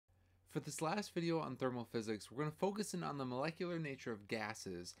For this last video on thermal physics, we're going to focus in on the molecular nature of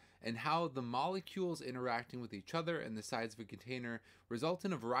gases and how the molecules interacting with each other and the sides of a container result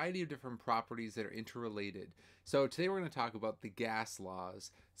in a variety of different properties that are interrelated. So today we're going to talk about the gas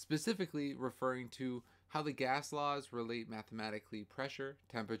laws, specifically referring to how the gas laws relate mathematically pressure,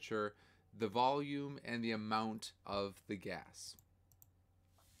 temperature, the volume, and the amount of the gas.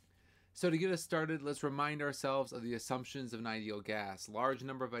 So to get us started, let's remind ourselves of the assumptions of an ideal gas. Large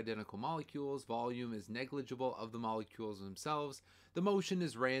number of identical molecules, volume is negligible of the molecules themselves, the motion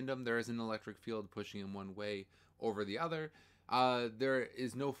is random, there is an electric field pushing in one way over the other, there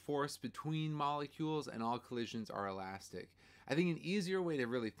is no force between molecules, and all collisions are elastic. I think an easier way to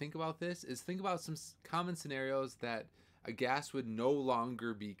really think about this is think about some common scenarios that a gas would no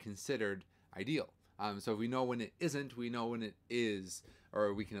longer be considered ideal. So if we know when it isn't, we know when it is,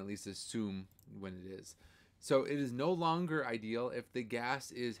 or we can at least assume when it is. So it is no longer ideal if the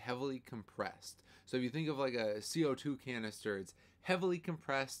gas is heavily compressed. So if you think of like a CO2 canister, it's heavily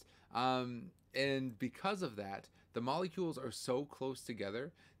compressed, and because of that, the molecules are so close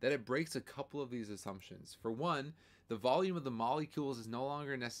together that it breaks a couple of these assumptions. For one, the volume of the molecules is no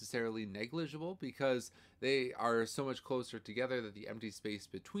longer necessarily negligible because they are so much closer together that the empty space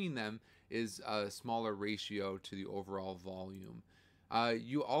between them is a smaller ratio to the overall volume.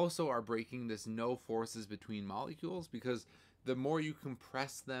 You also are breaking this no forces between molecules because the more you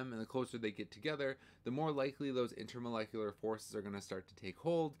compress them and the closer they get together, the more likely those intermolecular forces are going to start to take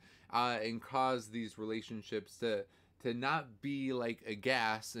hold and cause these relationships to not be like a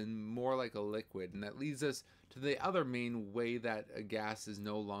gas and more like a liquid. And that leads us to the other main way that a gas is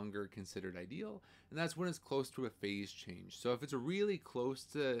no longer considered ideal, and that's when it's close to a phase change. So if it's really close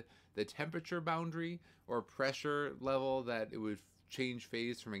to the temperature boundary or pressure level that it would change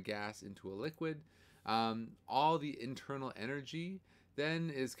phase from a gas into a liquid, all the internal energy then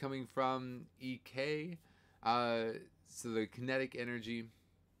is coming from EK, so the kinetic energy,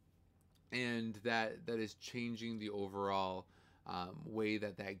 and that is changing the overall way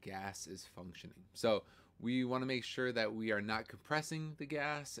that gas is functioning. So we want to make sure that we are not compressing the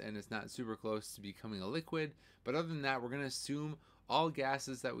gas and it's not super close to becoming a liquid. But other than that, we're going to assume all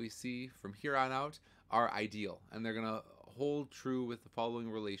gases that we see from here on out are ideal, and they're going to hold true with the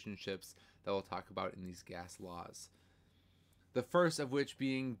following relationships that we'll talk about in these gas laws. The first of which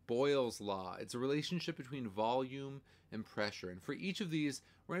being Boyle's law. It's a relationship between volume and pressure. And for each of these,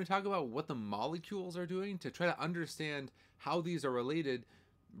 we're going to talk about what the molecules are doing to try to understand how these are related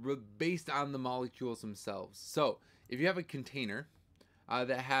based on the molecules themselves. So if you have a container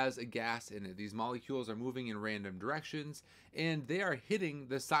that has a gas in it, these molecules are moving in random directions and they are hitting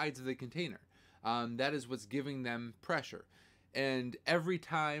the sides of the container. That is what's giving them pressure. And every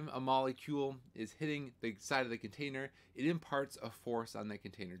time a molecule is hitting the side of the container, it imparts a force on the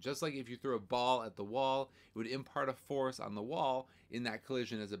container. Just like if you throw a ball at the wall, it would impart a force on the wall in that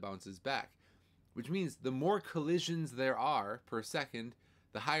collision as it bounces back. Which means the more collisions there are per second,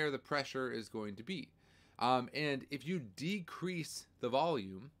 the higher the pressure is going to be. And if you decrease the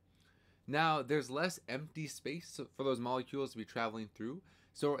volume, now there's less empty space for those molecules to be traveling through.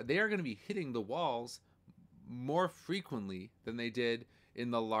 So they are going to be hitting the walls more frequently than they did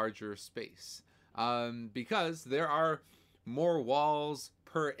in the larger space, because there are more walls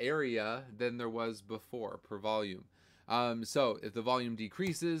per area than there was before per volume. So if the volume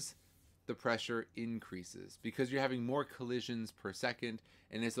decreases, the pressure increases because you're having more collisions per second,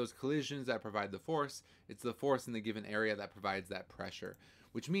 and it's those collisions that provide the force. It's the force in the given area that provides that pressure,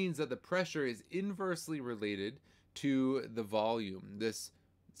 which means that the pressure is inversely related to the volume. This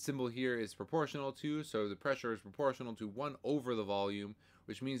symbol here is proportional to, so the pressure is proportional to 1 over the volume,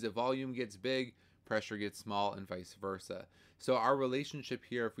 which means if volume gets big, pressure gets small, and vice versa. So our relationship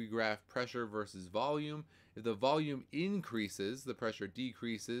here, if we graph pressure versus volume, if the volume increases, the pressure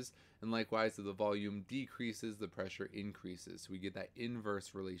decreases, and likewise if the volume decreases, the pressure increases. So we get that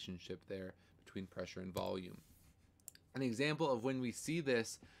inverse relationship there between pressure and volume. An example of when we see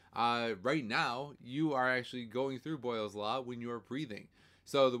this, right now, you are actually going through Boyle's law when you are breathing.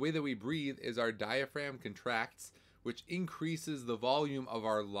 So the way that we breathe is our diaphragm contracts, which increases the volume of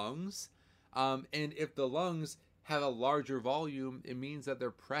our lungs. And if the lungs have a larger volume, it means that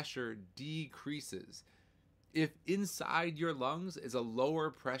their pressure decreases. If inside your lungs is a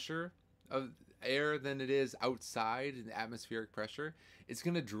lower pressure of air than it is outside in atmospheric pressure, it's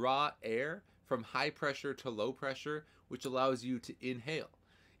going to draw air from high pressure to low pressure, which allows you to inhale.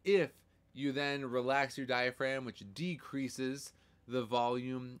 If you then relax your diaphragm, which decreases the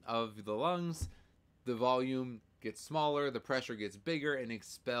volume of the lungs, the volume gets smaller, the pressure gets bigger, and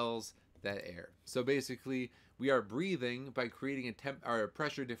expels that air. So basically, we are breathing by creating a temp or a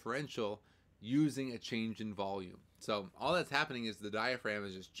pressure differential using a change in volume. So all that's happening is the diaphragm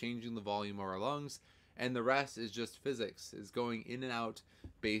is just changing the volume of our lungs, and the rest is just physics, is going in and out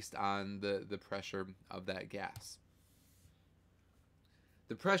based on the pressure of that gas.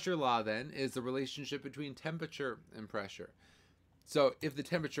 The pressure law then is the relationship between temperature and pressure. So if the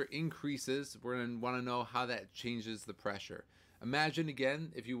temperature increases, we're going to want to know how that changes the pressure. Imagine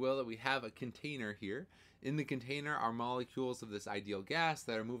again, if you will, that we have a container here. In the container are molecules of this ideal gas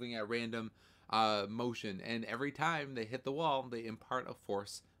that are moving at random motion, and every time they hit the wall, they impart a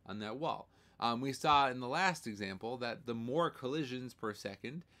force on that wall. We saw in the last example that the more collisions per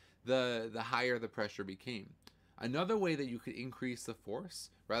second, the higher the pressure became. Another way that you could increase the force,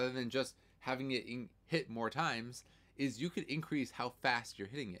 rather than just having it hit more times, is you could increase how fast you're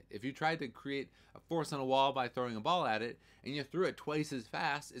hitting it. If you tried to create a force on a wall by throwing a ball at it, and you threw it twice as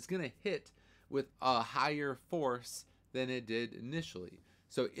fast, it's going to hit with a higher force than it did initially.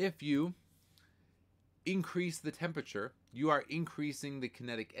 So if you increase the temperature, you are increasing the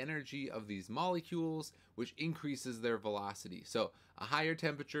kinetic energy of these molecules, which increases their velocity. So a higher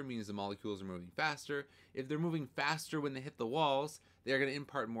temperature means the molecules are moving faster. If they're moving faster when they hit the walls, they're going to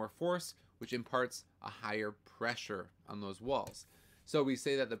impart more force, which imparts a higher pressure on those walls. So we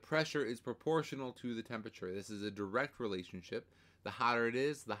say that the pressure is proportional to the temperature. This is a direct relationship. The hotter it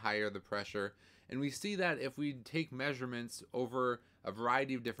is, the higher the pressure. And we see that if we take measurements over a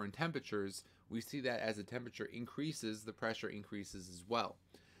variety of different temperatures, we see that as the temperature increases, the pressure increases as well.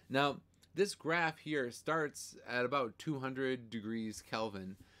 Now, this graph here starts at about 200 degrees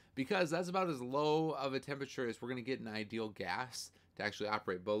Kelvin, because that's about as low of a temperature as we're going to get an ideal gas to actually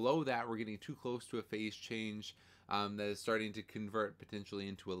operate. Below that, we're getting too close to a phase change that is starting to convert potentially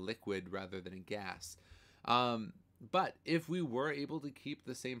into a liquid rather than a gas. But if we were able to keep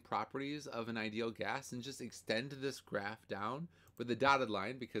the same properties of an ideal gas and just extend this graph down with a dotted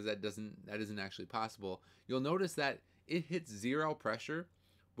line, because that isn't actually possible, you'll notice that it hits zero pressure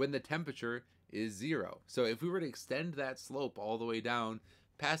when the temperature is zero. So if we were to extend that slope all the way down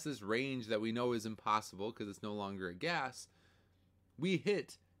past this range that we know is impossible because it's no longer a gas, we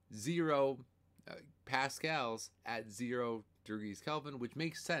hit 0 pascals at 0 degrees Kelvin, which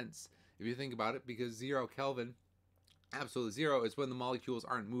makes sense if you think about it, because 0 Kelvin, absolute zero, is when the molecules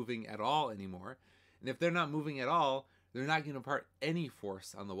aren't moving at all anymore. And if they're not moving at all, they're not going to impart any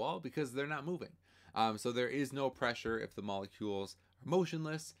force on the wall because they're not moving. So there is no pressure if the molecules are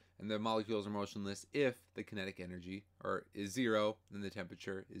motionless, and the molecules are motionless if the kinetic energy is zero, then the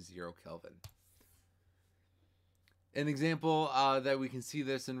temperature is 0 Kelvin. An example that we can see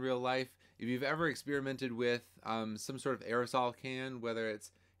this in real life, if you've ever experimented with some sort of aerosol can, whether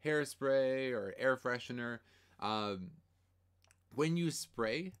it's hairspray or air freshener, when you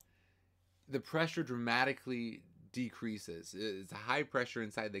spray, the pressure dramatically decreases. It's a high pressure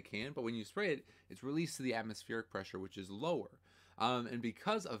inside the can, but when you spray it, it's released to the atmospheric pressure, which is lower. And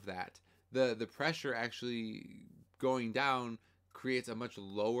because of that, the pressure actually going down creates a much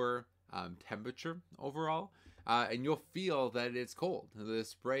lower temperature overall. And you'll feel that it's cold. The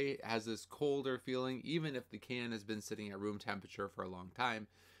spray has this colder feeling, even if the can has been sitting at room temperature for a long time.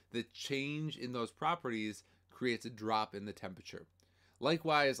 The change in those properties creates a drop in the temperature.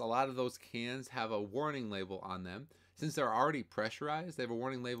 Likewise, a lot of those cans have a warning label on them. Since they're already pressurized, they have a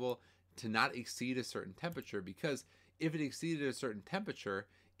warning label to not exceed a certain temperature, because if it exceeded a certain temperature,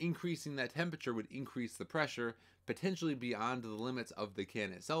 increasing that temperature would increase the pressure, potentially beyond the limits of the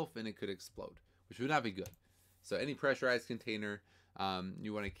can itself, and it could explode, which would not be good. So any pressurized container,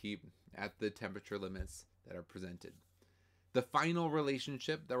 you want to keep at the temperature limits that are presented. The final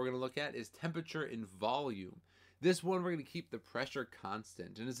relationship that we're going to look at is temperature and volume. This one, we're going to keep the pressure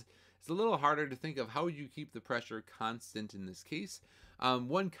constant. And it's a little harder to think of how you keep the pressure constant in this case.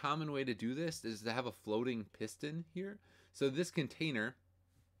 One common way to do this is to have a floating piston here. So this container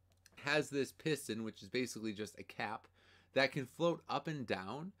has this piston, which is basically just a cap, that can float up and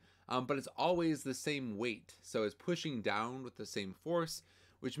down, but it's always the same weight. So it's pushing down with the same force,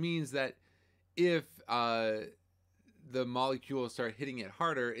 which means that if the molecules start hitting it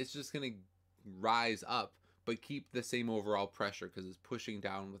harder, it's just going to rise up, but keep the same overall pressure because it's pushing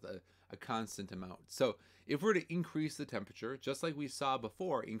down with a constant amount. So if we're to increase the temperature, just like we saw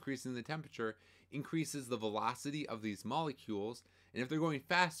before, increasing the temperature increases the velocity of these molecules, and if they're going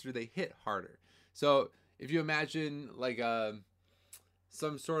faster, they hit harder. So if you imagine like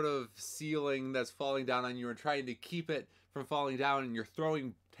some sort of ceiling that's falling down on you and trying to keep it from falling down, and you're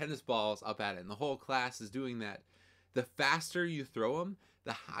throwing tennis balls up at it, and the whole class is doing that, the faster you throw them,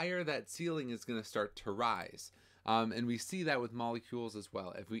 the higher that ceiling is going to start to rise. And we see that with molecules as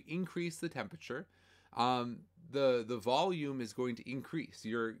well. If we increase the temperature, the volume is going to increase.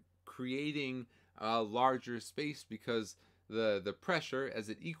 You're creating a larger space because the pressure, as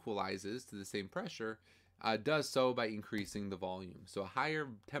it equalizes to the same pressure, does so by increasing the volume. So a higher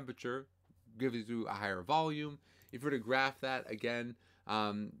temperature gives you a higher volume. If you were to graph that again,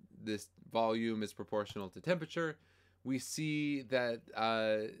 this volume is proportional to temperature. We see that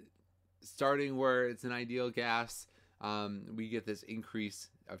starting where it's an ideal gas, we get this increase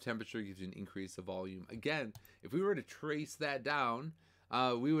of temperature, gives you an increase of volume. Again, if we were to trace that down,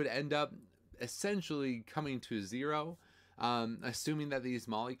 we would end up essentially coming to zero, assuming that these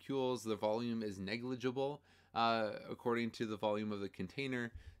molecules, the volume is negligible according to the volume of the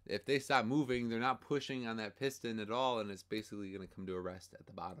container. If they stop moving, they're not pushing on that piston at all, and it's basically going to come to a rest at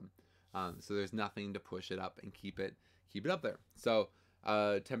the bottom. So there's nothing to push it up and keep it up there. So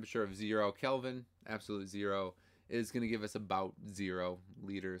temperature of 0 Kelvin, absolute zero, is going to give us about 0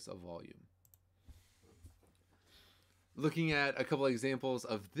 liters of volume. Looking at a couple of examples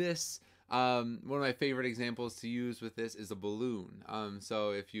of this, one of my favorite examples to use with this is a balloon.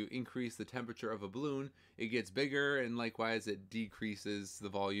 So if you increase the temperature of a balloon, it gets bigger, and likewise it decreases the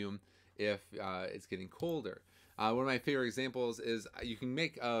volume if it's getting colder. One of my favorite examples is you can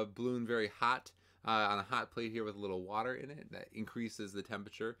make a balloon very hot on a hot plate here with a little water in it. That increases the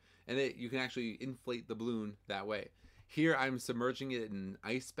temperature, and you can actually inflate the balloon that way. Here I'm submerging it in an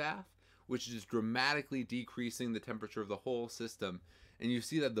ice bath, which is dramatically decreasing the temperature of the whole system. And you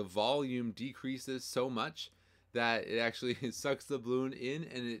see that the volume decreases so much that it actually sucks the balloon in,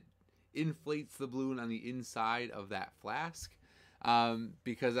 and it inflates the balloon on the inside of that flask,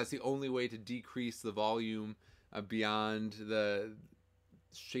 because that's the only way to decrease the volume beyond the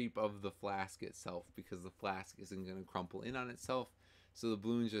shape of the flask itself, because the flask isn't going to crumple in on itself. So the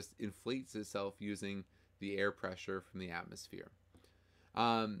balloon just inflates itself using the air pressure from the atmosphere.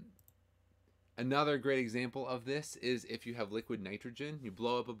 Another great example of this is if you have liquid nitrogen. You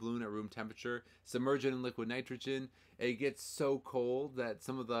blow up a balloon at room temperature, submerge it in liquid nitrogen. It gets so cold that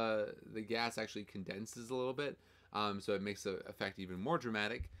some of the gas actually condenses a little bit, so it makes the effect even more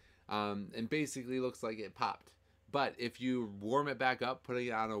dramatic, and basically looks like it popped. But if you warm it back up, putting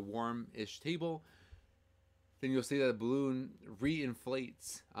it on a warm-ish table, then you'll see that the balloon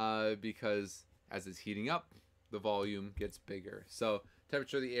re-inflates because as it's heating up, the volume gets bigger. So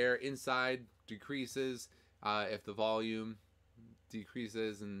temperature of the air inside decreases if the volume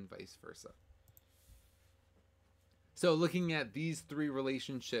decreases, and vice versa. So looking at these three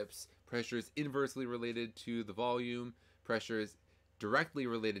relationships, pressure is inversely related to the volume, pressure is directly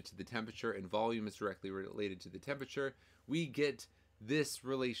related to the temperature, and volume is directly related to the temperature, we get this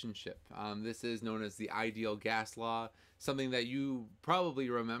relationship. This is known as the ideal gas law, something that you probably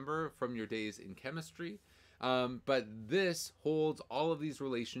remember from your days in chemistry. But this holds all of these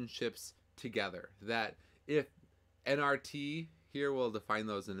relationships together, that if nRT, here we'll define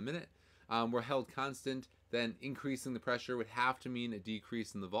those in a minute, were held constant, then increasing the pressure would have to mean a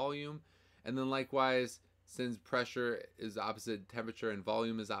decrease in the volume. And then likewise, since pressure is opposite temperature and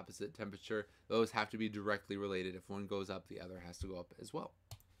volume is opposite temperature, those have to be directly related. If one goes up, the other has to go up as well.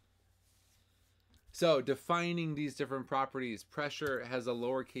 So defining these different properties, pressure has a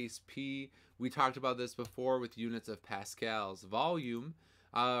lowercase p. We talked about this before with units of pascals. Volume,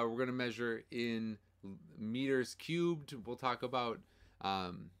 we're going to measure in meters cubed. We'll talk about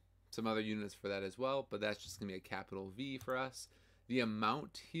some other units for that as well, but that's just going to be a capital V for us. The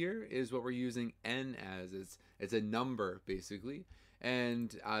amount here is what we're using N as. It's a number, basically.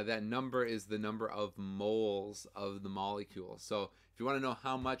 And that number is the number of moles of the molecule. So if you want to know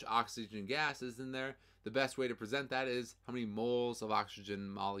how much oxygen gas is in there, the best way to present that is how many moles of oxygen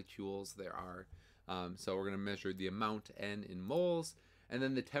molecules there are. So we're going to measure the amount N in moles. And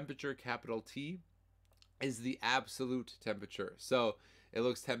then the temperature, capital T, is the absolute temperature. So it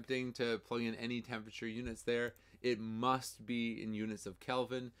looks tempting to plug in any temperature units there. It must be in units of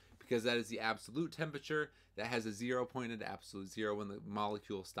Kelvin, because that is the absolute temperature that has a 0 point at absolute zero when the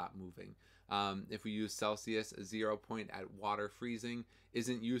molecules stop moving. If we use Celsius, a 0 point at water freezing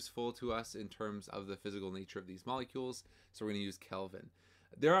isn't useful to us in terms of the physical nature of these molecules, so we're going to use Kelvin.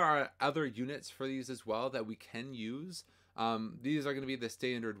 There are other units for these as well that we can use. These are going to be the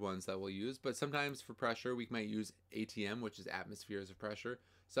standard ones that we'll use, but sometimes for pressure we might use ATM, which is atmospheres of pressure.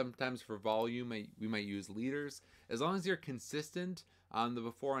 Sometimes for volume we might use liters. As long as you're consistent on the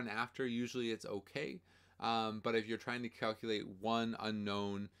before and after, usually it's okay. But if you're trying to calculate one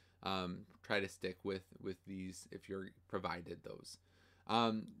unknown, try to stick with these if you're provided those.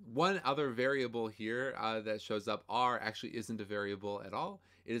 One other variable here that shows up, R, actually isn't a variable at all.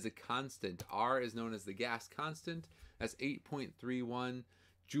 It is a constant. R is known as the gas constant. That's 8.31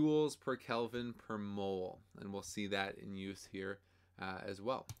 joules per Kelvin per mole. And we'll see that in use here as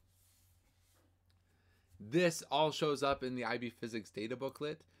well. This all shows up in the IB Physics data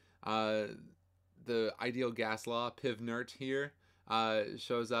booklet. The ideal gas law, PIV-NERT here,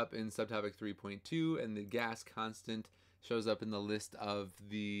 shows up in subtopic 3.2, and the gas constant shows up in the list of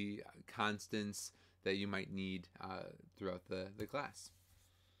the constants that you might need throughout the class.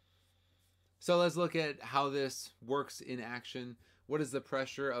 So let's look at how this works in action. What is the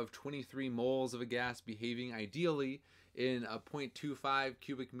pressure of 23 moles of a gas behaving ideally in a 0.25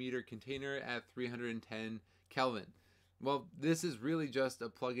 cubic meter container at 310 Kelvin? Well, this is really just a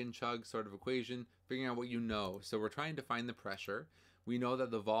plug and chug sort of equation, figuring out what you know. So we're trying to find the pressure. We know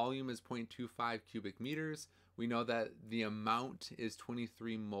that the volume is 0.25 cubic meters. We know that the amount is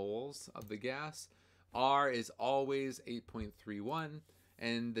 23 moles of the gas. R is always 8.31,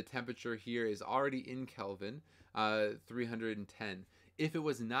 and the temperature here is already in Kelvin, 310. If it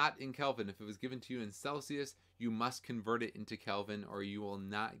was not in Kelvin, if it was given to you in Celsius, you must convert it into Kelvin or you will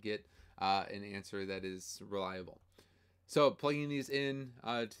not get an answer that is reliable. So plugging these in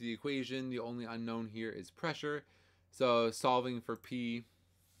to the equation, the only unknown here is pressure. So solving for P,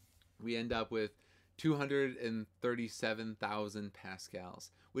 we end up with 237,000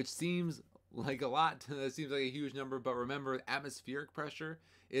 pascals, which seems like a lot. That seems like a huge number, but remember, atmospheric pressure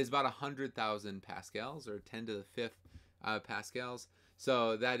is about 100,000 pascals, or 10 to the 5th pascals.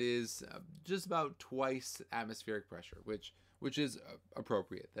 So that is just about twice atmospheric pressure, which is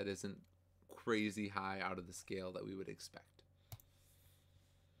appropriate. That isn't crazy high out of the scale that we would expect.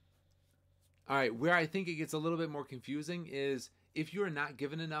 All right, where I think it gets a little bit more confusing is if you are not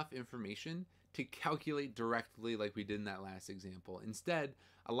given enough information to calculate directly like we did in that last example. Instead,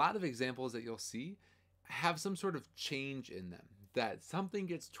 a lot of examples that you'll see have some sort of change in them, that something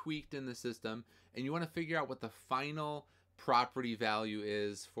gets tweaked in the system and you want to figure out what the final property value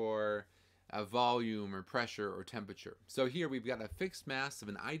is for a volume or pressure or temperature. So here we've got a fixed mass of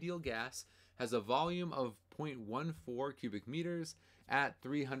an ideal gas, has a volume of 0.14 cubic meters at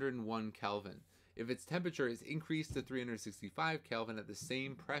 301 Kelvin. If its temperature is increased to 365 Kelvin at the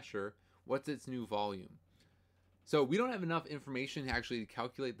same pressure, what's its new volume? So we don't have enough information actually to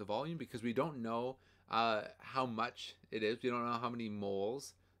calculate the volume because we don't know how much it is. We don't know how many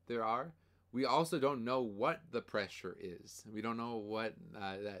moles there are. We also don't know what the pressure is. We don't know what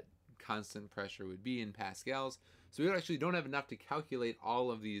that constant pressure would be in pascals. So we actually don't have enough to calculate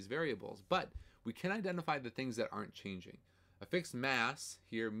all of these variables, but we can identify the things that aren't changing. A fixed mass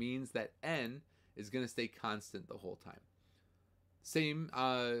here means that N is going to stay constant the whole time. Same,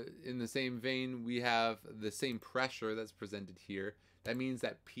 in the same vein, we have the same pressure that's presented here. That means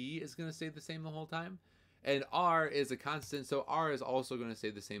that P is going to stay the same the whole time. And R is a constant, so R is also going to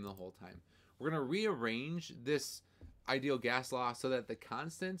stay the same the whole time. We're going to rearrange this ideal gas law so that the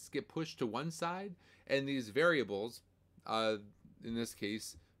constants get pushed to one side and these variables, in this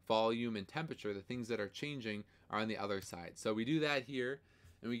case, volume and temperature, the things that are changing, are on the other side. So we do that here,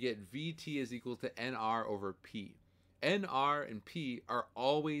 and we get VT is equal to NR over P. NR and P are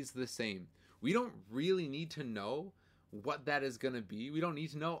always the same. We don't really need to know what that is going to be. We don't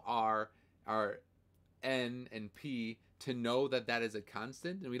need to know R, N, and P to know that that is a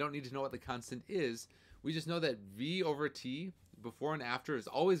constant, and we don't need to know what the constant is. We just know that V over T, before and after, is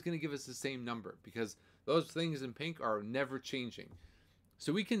always going to give us the same number because those things in pink are never changing.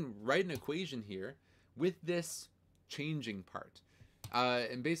 So we can write an equation here with this changing part.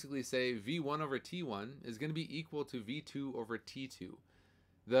 And basically say V1 over T1 is going to be equal to V2 over T2.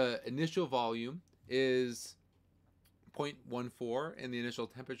 The initial volume is 0.14 and the initial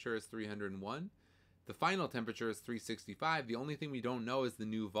temperature is 301. The final temperature is 365. The only thing we don't know is the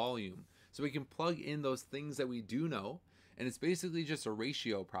new volume. So we can plug in those things that we do know, and it's basically just a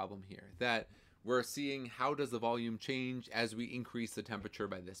ratio problem here, that we're seeing how does the volume change as we increase the temperature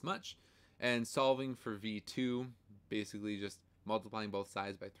by this much, and solving for V2, basically just multiplying both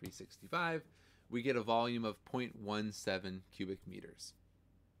sides by 365, we get a volume of 0.17 cubic meters.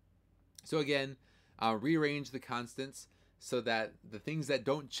 So again, rearrange the constants so that the things that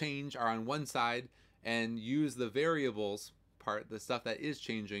don't change are on one side, and use the variables part, the stuff that is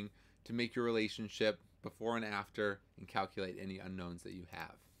changing, to make your relationship before and after and calculate any unknowns that you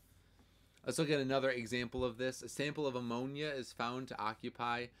have. Let's look at another example of this. A sample of ammonia is found to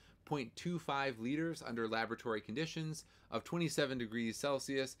occupy 0.25 liters under laboratory conditions of 27 degrees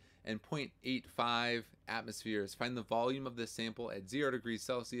Celsius and 0.85 atmospheres. Find the volume of this sample at 0 degrees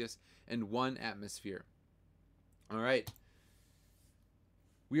Celsius and 1 atmosphere. All right.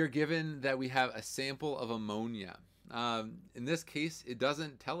 We are given that we have a sample of ammonia. In this case, it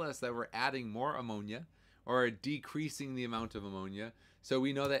doesn't tell us that we're adding more ammonia. or decreasing the amount of ammonia. So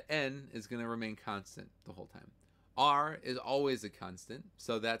we know that N is going to remain constant the whole time. R is always a constant,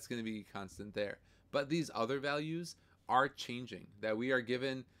 so that's going to be constant there. But these other values are changing, that we are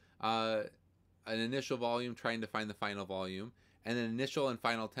given an initial volume trying to find the final volume, and an initial and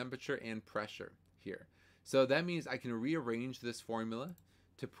final temperature and pressure here. So that means I can rearrange this formula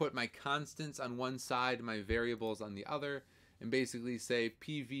to put my constants on one side, my variables on the other, and basically say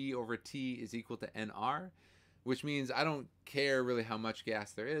PV over T is equal to NR, which means I don't care really how much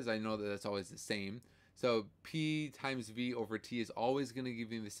gas there is. I know that that's always the same. So P times V over T is always going to give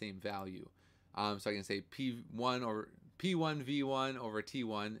me the same value. So I can say P1 over P1 V1 over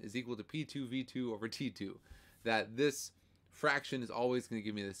T1 is equal to P2 V2 over T2. That this fraction is always going to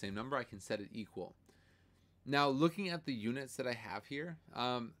give me the same number. I can set it equal. Now, looking at the units that I have here,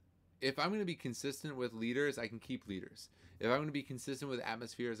 if I'm going to be consistent with liters, I can keep liters. If I'm going to be consistent with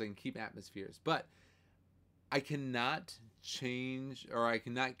atmospheres, I can keep atmospheres. But I cannot change, or I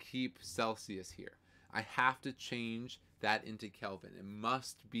cannot keep Celsius here. I have to change that into Kelvin. It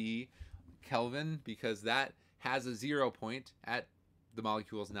must be Kelvin because that has a 0 point at the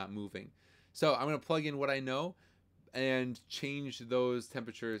molecules not moving. So I'm going to plug in what I know and change those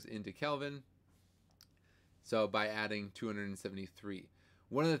temperatures into Kelvin. So by adding 273.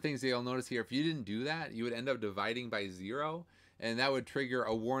 One of the things that you'll notice here, if you didn't do that, you would end up dividing by 0, and that would trigger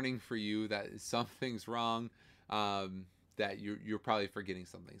a warning for you that something's wrong, that you're probably forgetting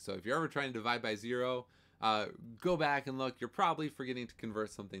something. So if you're ever trying to divide by 0, go back and look. You're probably forgetting to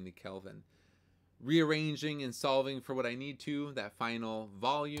convert something to Kelvin. Rearranging and solving for what I need to, that final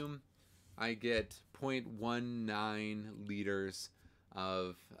volume, I get 0.19 liters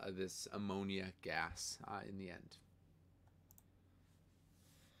of this ammonia gas in the end.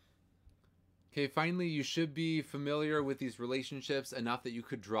 Okay, finally, you should be familiar with these relationships enough that you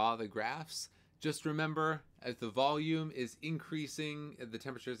could draw the graphs. Just remember, as the volume is increasing, the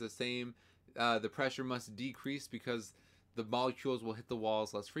temperature is the same, the pressure must decrease because the molecules will hit the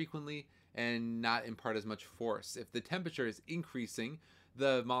walls less frequently and not impart as much force. If the temperature is increasing,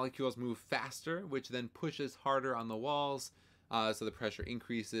 the molecules move faster, which then pushes harder on the walls, so the pressure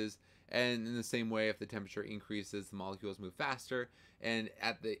increases. And in the same way, if the temperature increases, the molecules move faster, and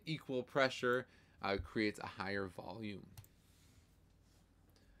at the equal pressure creates a higher volume.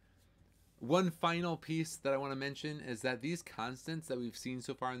 One final piece that I want to mention is that these constants that we've seen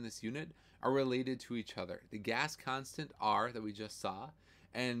so far in this unit are related to each other. The gas constant R that we just saw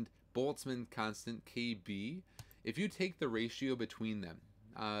and Boltzmann constant Kb, if you take the ratio between them,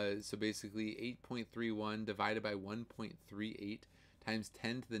 so basically 8.31 divided by 1.38 times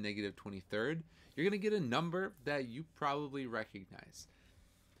 10 to the negative 23rd, you're going to get a number that you probably recognize.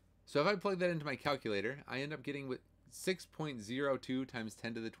 So if I plug that into my calculator, I end up getting with 6.02 times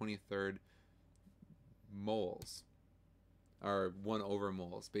 10 to the 23rd moles, or 1 over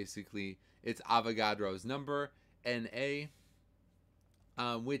moles. Basically, it's Avogadro's number, Na,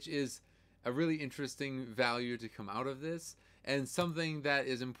 which is a really interesting value to come out of this, and something that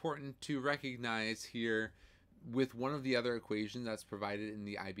is important to recognize here with one of the other equations that's provided in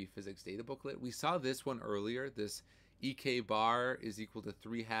the IB Physics data booklet. We saw this one earlier, this EK bar is equal to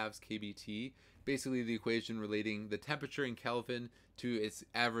 3/2 kBT, basically the equation relating the temperature in Kelvin to its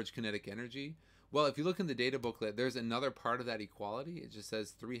average kinetic energy. Well, if you look in the data booklet, there's another part of that equality. It just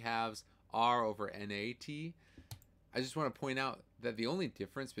says 3/2 R over NAT. I just want to point out that the only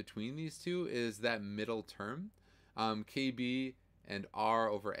difference between these two is that middle term, Kb and R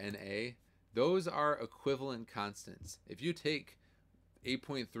over Na. Those are equivalent constants. If you take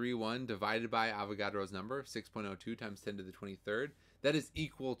 8.31 divided by Avogadro's number, 6.02 times 10 to the 23rd, that is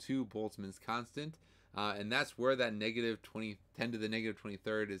equal to Boltzmann's constant. And that's where that 10 to the negative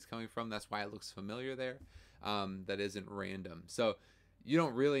 23rd is coming from. That's why it looks familiar there. That isn't random. So you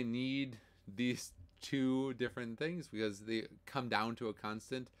don't really need these two different things because they come down to a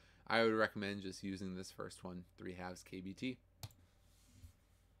constant. I would recommend just using this first one, 3/2 kBT.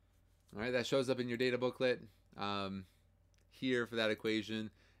 All right, that shows up in your data booklet here for that equation.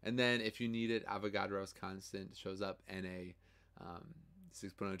 And then if you need it, Avogadro's constant shows up Na,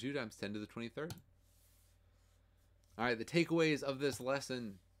 6.02 times 10 to the 23rd. All right, the takeaways of this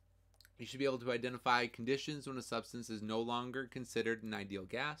lesson. You should be able to identify conditions when a substance is no longer considered an ideal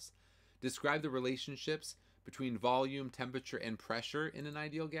gas. Describe the relationships between volume, temperature, and pressure in an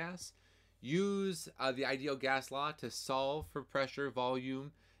ideal gas. Use the ideal gas law to solve for pressure,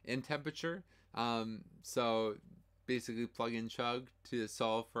 volume, and temperature. So basically plug in chug to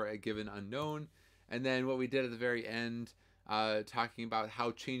solve for a given unknown. And then what we did at the very end, talking about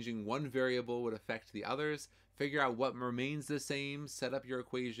how changing one variable would affect the others. Figure out what remains the same, set up your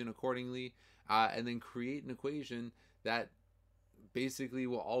equation accordingly, and then create an equation that basically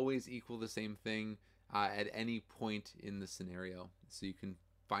will always equal the same thing at any point in the scenario. So you can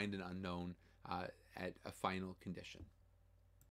find an unknown at a final condition.